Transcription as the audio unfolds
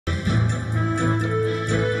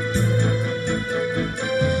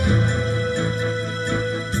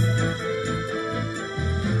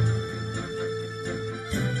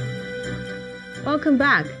Welcome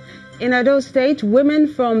back. In Edo State, women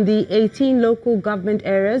from the 18 local government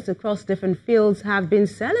areas across different fields have been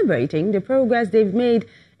celebrating the progress they've made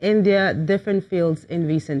in their different fields in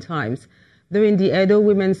recent times. During the Edo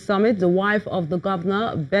Women's Summit, the wife of the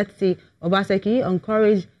governor, Pt.3,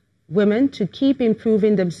 encouraged women to keep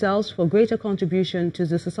improving themselves for greater contribution to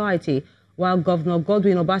the society, while Governor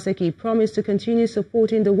Godwin Obaseki promised to continue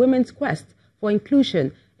supporting the women's quest for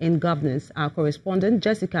inclusion in governance. Our correspondent,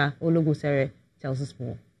 Jessica Ologusere, tells us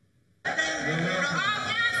more.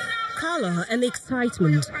 Color and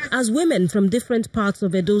excitement as women from different parts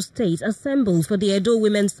of Edo State assembled for the Edo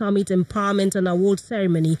Women's Summit Empowerment and Award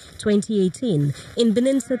Ceremony 2018 in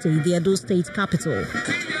Benin City, the Edo State capital.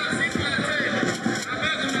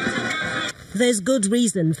 There's good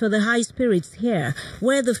reason for the high spirits here,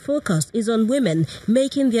 where the focus is on women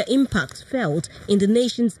making their impact felt in the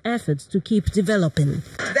nation's efforts to keep developing.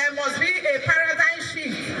 There must be a paradigm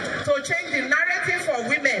shift to change the narrative for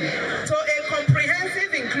women to a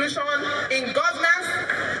comprehensive inclusion in governance,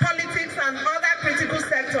 politics and other critical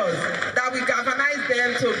sectors that will galvanize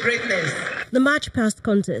them to greatness. The March Past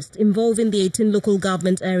contest, involving the 18 local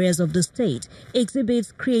government areas of the state,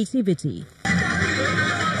 exhibits creativity.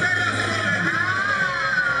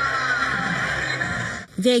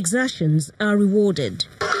 Their exertions are rewarded.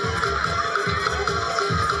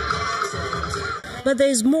 But there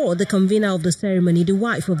is more. The convener of the ceremony, the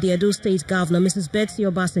wife of the Edo State Governor, Mrs. Betsy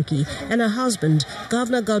Obaseki, and her husband,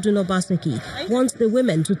 Governor Godwin Obaseki, wants the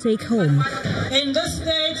women to take home. In this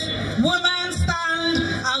state, women stand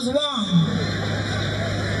as one.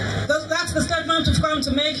 That's the statement we've come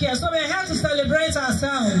to make here. So we're here to celebrate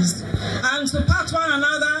ourselves and to pat one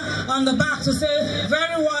another on the back to say,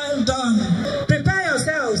 very well done. Prepare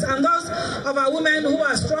yourselves, and those of our women who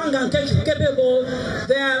are strong and capable,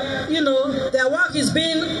 their work is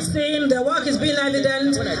being seen, their work is being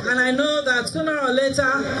evident, and I know that sooner or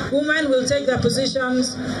later, women will take their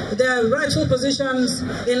positions, their rightful positions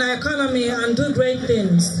in our economy and do great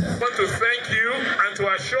things. I want to thank you and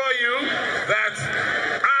to assure you that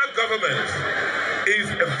our government is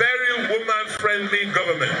a very woman-friendly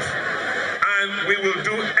government, and we will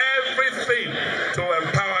do everything to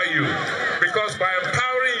empower you, because by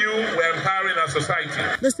empowering you, we're empowering our society.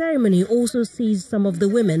 The ceremony also sees some of the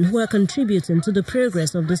women who are contributing to the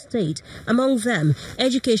progress of the state. Among them,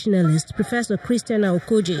 educationalist Professor Christiana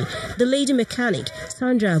Okoji, the lady mechanic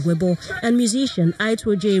Sandra Agwebo, and musician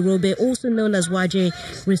Aito J. Robe, also known as Waje,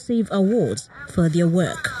 receive awards for their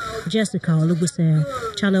work. Jessica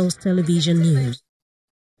Oluguse, Channels Television News.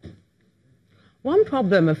 One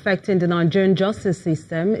problem affecting the Nigerian justice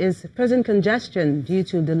system is prison congestion due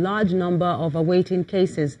to the large number of awaiting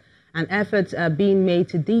cases, and efforts are being made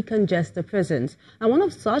to decongest the prisons. And one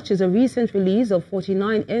of such is a recent release of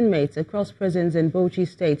 49 inmates across prisons in Bauchi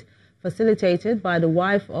State, facilitated by the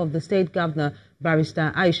wife of the state governor,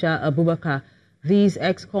 Barrister Aisha Abubakar. These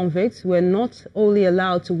ex-convicts were not only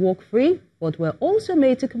allowed to walk free, but were also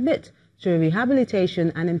made to commit to a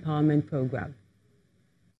rehabilitation and empowerment program.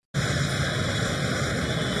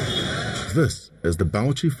 This is the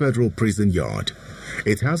Bauchi Federal Prison Yard.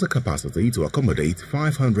 It has a capacity to accommodate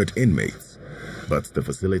 500 inmates, but the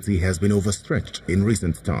facility has been overstretched in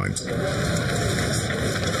recent times.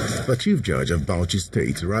 The Chief Judge of Bauchi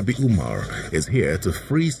State, Rabi Umar, is here to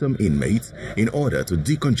free some inmates in order to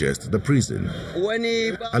decongest the prison.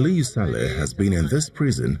 Aliyu Saleh has been in this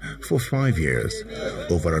prison for 5 years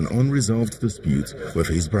over an unresolved dispute with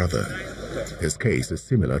his brother. His case is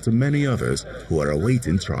similar to many others who are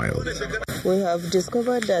awaiting trial. We have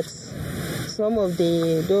discovered that some of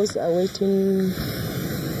those awaiting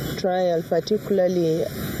trial, particularly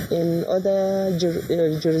in other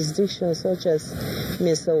jurisdictions such as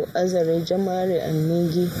Misau, Azare, Jamari and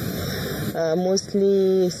Ningi, are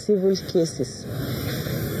mostly civil cases.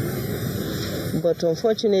 But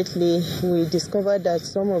unfortunately, we discovered that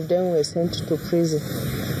some of them were sent to prison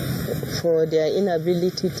for their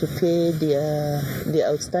inability to pay the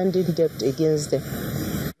outstanding debt against them.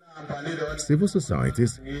 Civil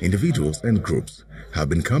societies, individuals and groups have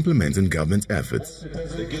been complementing government efforts.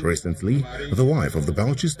 Recently, the wife of the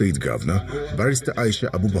Bauchi State Governor, Barrister Aisha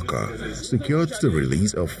Abubakar, secured the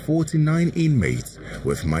release of 49 inmates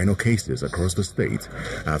with minor cases across the state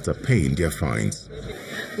after paying their fines.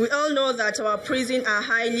 We all know that our prisons are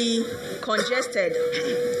highly congested.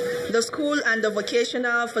 The school and the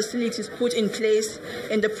vocational facilities put in place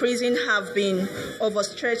in the prison have been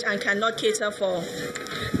overstretched and cannot cater for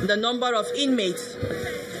the number of inmates.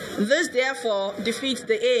 This therefore defeats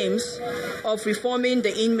the aims of reforming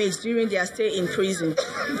the inmates during their stay in prison.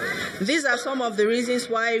 These are some of the reasons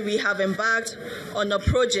why we have embarked on a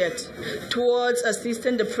project towards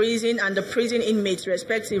assisting the prison and the prison inmates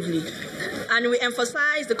respectively. And we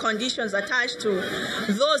emphasize the conditions attached to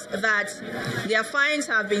those that their fines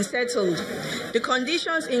have been settled. The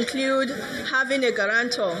conditions include having a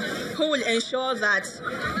guarantor who will ensure that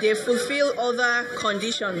they fulfill other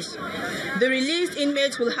conditions. The released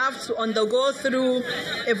inmates will have to undergo through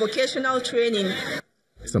a vocational training.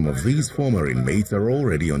 Some of these former inmates are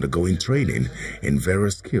already undergoing training in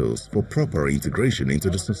various skills for proper integration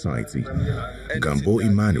into the society. Gambo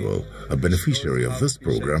Emmanuel, a beneficiary of this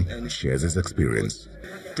program, shares his experience.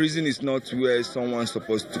 Prison is not where someone's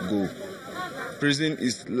supposed to go. Prison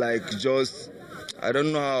is like just, I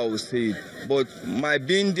don't know how I would say it, but my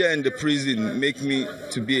being there in the prison make me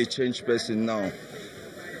to be a changed person now.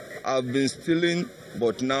 I've been stealing,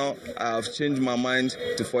 but now I have changed my mind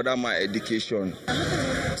to further my education.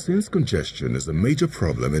 Since congestion is a major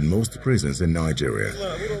problem in most prisons in Nigeria,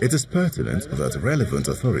 it is pertinent that relevant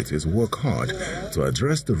authorities work hard to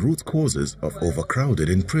address the root causes of overcrowding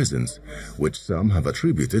in prisons, which some have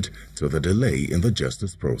attributed to the delay in the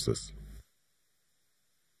justice process.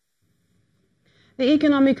 The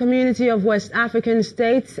Economic Community of West African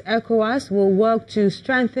States, ECOWAS, will work to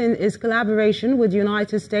strengthen its collaboration with the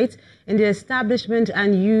United States in the establishment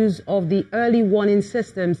and use of the early warning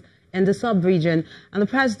systems in the sub-region. And the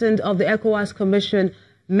president of the ECOWAS Commission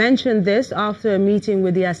mentioned this after a meeting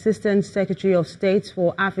with the Assistant Secretary of State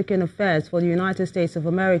for African Affairs for the United States of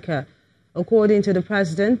America. According to the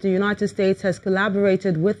president, the United States has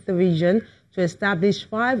collaborated with the region to establish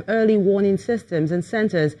 5 early warning systems and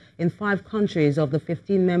centers in 5 countries of the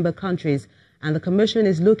 15 member countries. And the Commission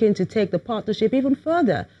is looking to take the partnership even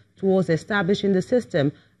further towards establishing the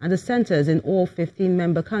system and the centers in all 15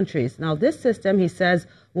 member countries. Now, this system, he says,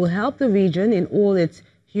 will help the region in all its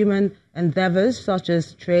human endeavors such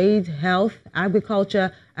as trade, health,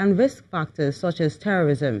 agriculture, and risk factors such as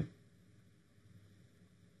terrorism.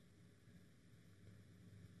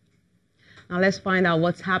 Now let's find out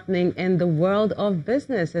what's happening in the world of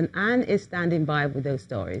business, and Anne is standing by with those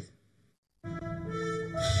stories.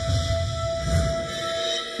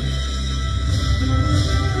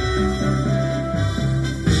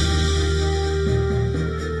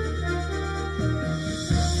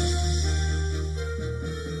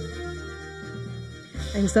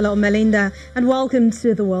 Thanks a lot, Melinda, and welcome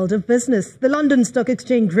to the world of business. The London Stock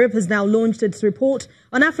Exchange Group has now launched its report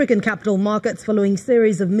on African capital markets following a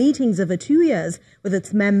series of meetings over 2 years with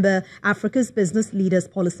its member, Africa's business leaders,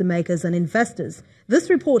 policymakers and investors.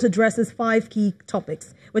 This report addresses 5 key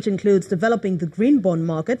topics, which includes developing the green bond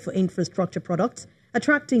market for infrastructure products,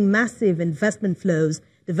 attracting massive investment flows,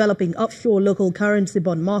 developing offshore local currency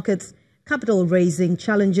bond markets, capital raising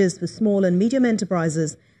challenges for small and medium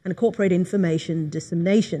enterprises, and corporate information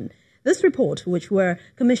dissemination. This report, which were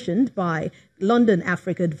commissioned by London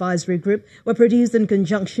Africa Advisory Group, were produced in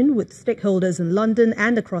conjunction with stakeholders in London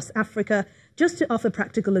and across Africa just to offer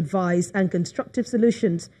practical advice and constructive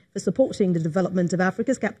solutions for supporting the development of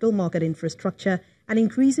Africa's capital market infrastructure and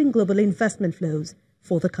increasing global investment flows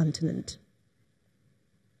for the continent.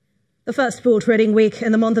 The first full trading week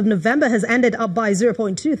in the month of November has ended up by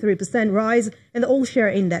 0.23% rise in the all-share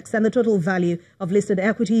index, and the total value of listed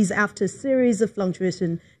equities after a series of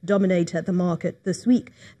fluctuations dominated the market this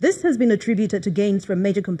week. This has been attributed to gains from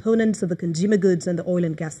major components of the consumer goods and the oil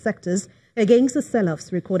and gas sectors against the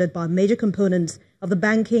sell-offs recorded by major components of the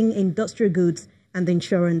banking, industrial goods and the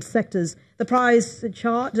insurance sectors. The price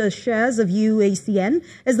chart shares of UACN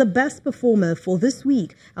is the best performer for this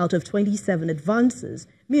week out of 27 advances.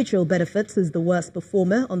 Mutual Benefits is the worst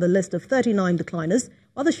performer on the list of 39 decliners,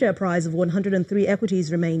 while the share price of 103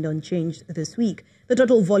 equities remained unchanged this week. The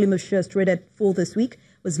total volume of shares traded for this week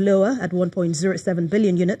was lower at 1.07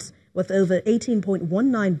 billion units, with over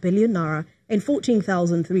 18.19 billion naira in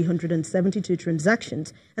 14,372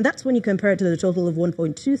 transactions. And that's when you compare it to the total of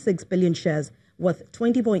 1.26 billion shares worth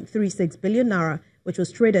 20.36 billion naira, which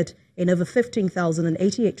was traded in over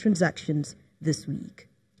 15,088 transactions this week.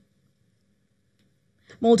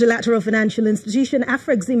 Multilateral financial institution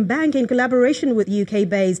Afreximbank, in collaboration with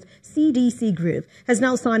UK-based CDC Group, has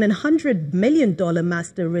now signed a $100 million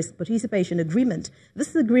master risk participation agreement.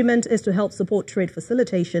 This agreement is to help support trade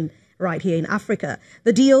facilitation right here in Africa.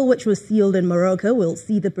 The deal, which was sealed in Morocco, will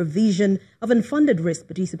see the provision of unfunded risk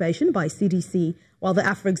participation by CDC, while the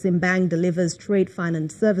Afreximbank delivers trade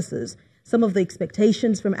finance services. Some of the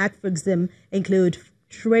expectations from Afrexim include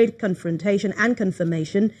trade confrontation and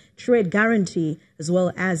confirmation, trade guarantee, as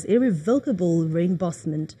well as irrevocable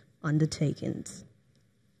reimbursement undertakings.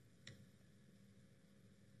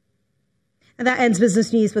 And that ends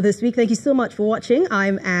Business News for this week. Thank you so much for watching.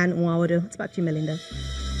 I'm Anne Nwawado. It's back to you, Melinda.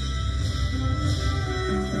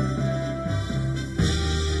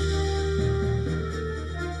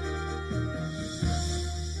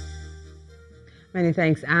 Many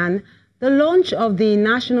thanks, Anne. The launch of the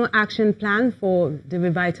National Action Plan for the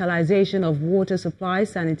Revitalization of Water Supply,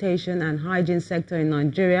 Sanitation and Hygiene sector in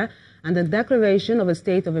Nigeria and the declaration of a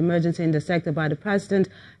state of emergency in the sector by the President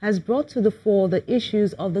has brought to the fore the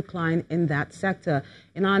issues of decline in that sector.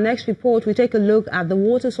 In our next report, we take a look at the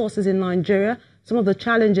water sources in Nigeria, some of the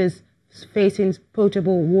challenges facing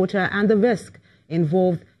potable water and the risk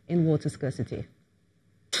involved in water scarcity.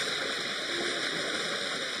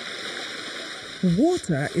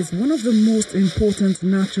 Water is one of the most important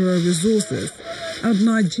natural resources, and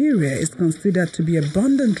Nigeria is considered to be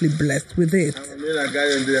abundantly blessed with it.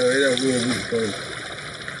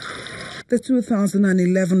 The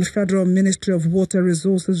 2011 Federal Ministry of Water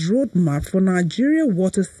Resources Roadmap for Nigeria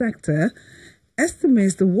water sector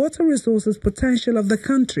estimates the water resources potential of the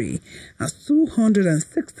country as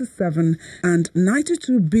 267 and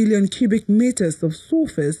 92 billion cubic meters of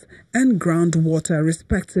surface and groundwater,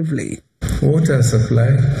 respectively. Water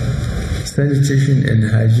supply, sanitation and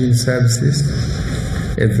hygiene services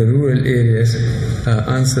in the rural areas are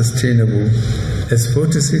unsustainable, as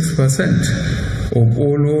 46% of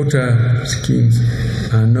all water schemes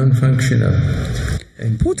are non-functional.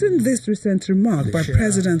 Putting this recent remark by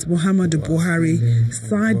President Muhammadu Buhari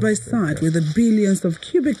side by side with the billions of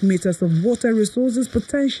cubic meters of water resources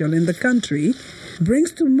potential in the country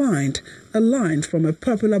brings to mind a line from a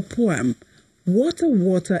popular poem, "Water,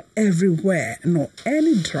 water everywhere, not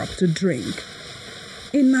any drop to drink."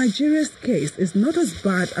 In Nigeria's case, it's not as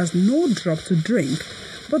bad as no drop to drink,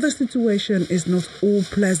 but the situation is not all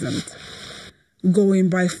pleasant. Going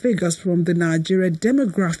by figures from the Nigeria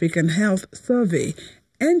Demographic and Health Survey,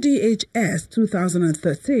 NDHS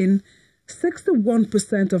 2013,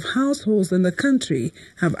 61% of households in the country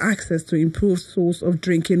have access to improved source of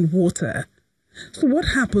drinking water. So what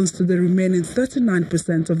happens to the remaining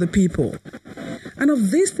 39% of the people? And of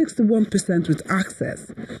these 61% with access,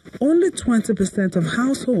 only 20% of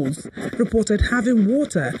households reported having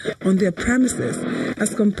water on their premises,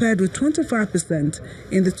 as compared with 25%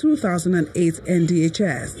 in the 2008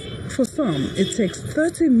 NDHS. For some, it takes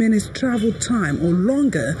 30 minutes travel time or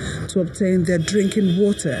longer to obtain their drinking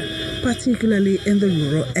water, particularly in the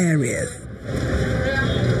rural areas.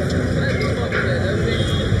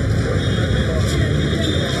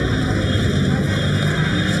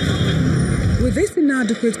 With these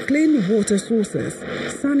inadequate clean water sources,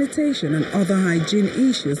 sanitation and other hygiene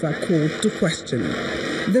issues are called to question.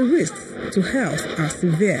 The risks to health are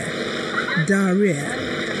severe.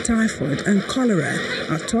 Diarrhea, typhoid and cholera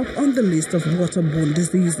are top on the list of waterborne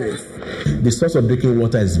diseases. The source of drinking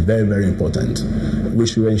water is very, very important. We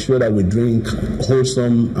should ensure that we drink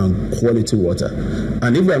wholesome and quality water.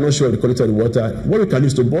 And if we are not sure of the quality of the water, what we can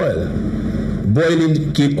use to boil.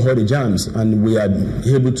 Boiling keep all the germs, and we are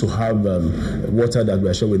able to have water that we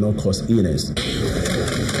are sure will not cause illness.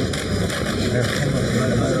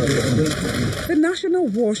 The National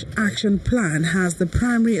Wash Action Plan has the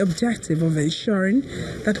primary objective of ensuring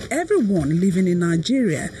that everyone living in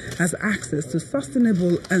Nigeria has access to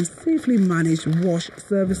sustainable and safely managed wash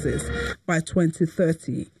services by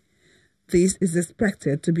 2030. This is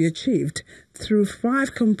expected to be achieved through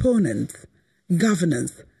 5 components: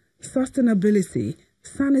 governance, sustainability,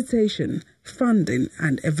 sanitation, funding,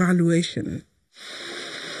 and evaluation.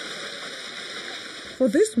 For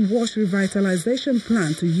this wash revitalization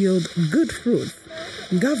plan to yield good fruits,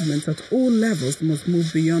 governments at all levels must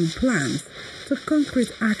move beyond plans to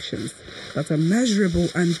concrete actions that are measurable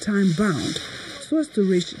and time-bound so as to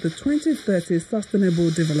reach the 2030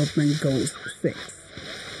 Sustainable Development Goals 6.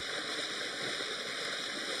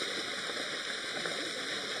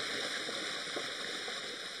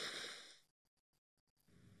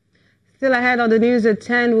 Still ahead on the news at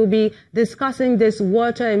 10, we'll be discussing this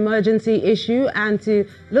water emergency issue. And to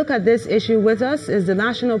look at this issue with us is the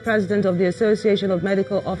National President of the Association of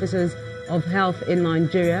Medical Officers of Health in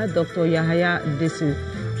Nigeria, Dr. Yahaya Disu.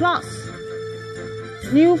 Plus,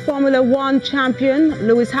 new Formula One champion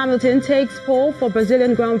Lewis Hamilton takes pole for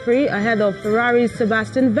Brazilian Grand Prix ahead of Ferrari's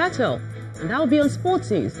Sebastian Vettel. And that will be on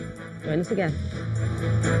Sports News. Join us again.